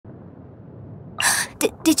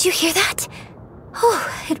Did you hear that?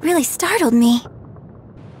 Oh, it really startled me.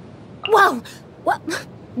 Whoa!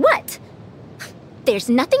 What? There's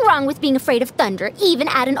nothing wrong with being afraid of thunder, even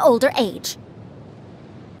at an older age.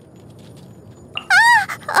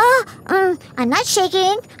 I'm not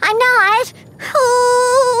shaking. I'm not.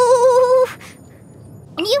 Oh.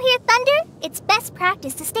 When you hear thunder, it's best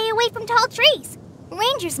practice to stay away from tall trees.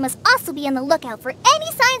 Rangers must also be on the lookout for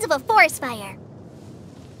any signs of a forest fire.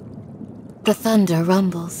 The thunder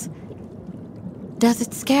rumbles. Does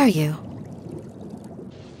it scare you?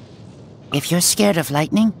 If you're scared of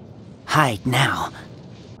lightning, hide now.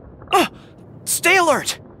 Stay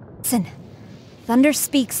alert! Listen, thunder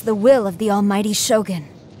speaks the will of the almighty Shogun.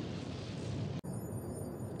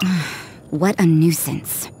 What a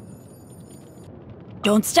nuisance.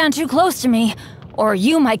 Don't stand too close to me, or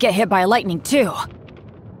you might get hit by lightning too.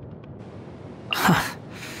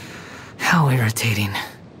 How irritating.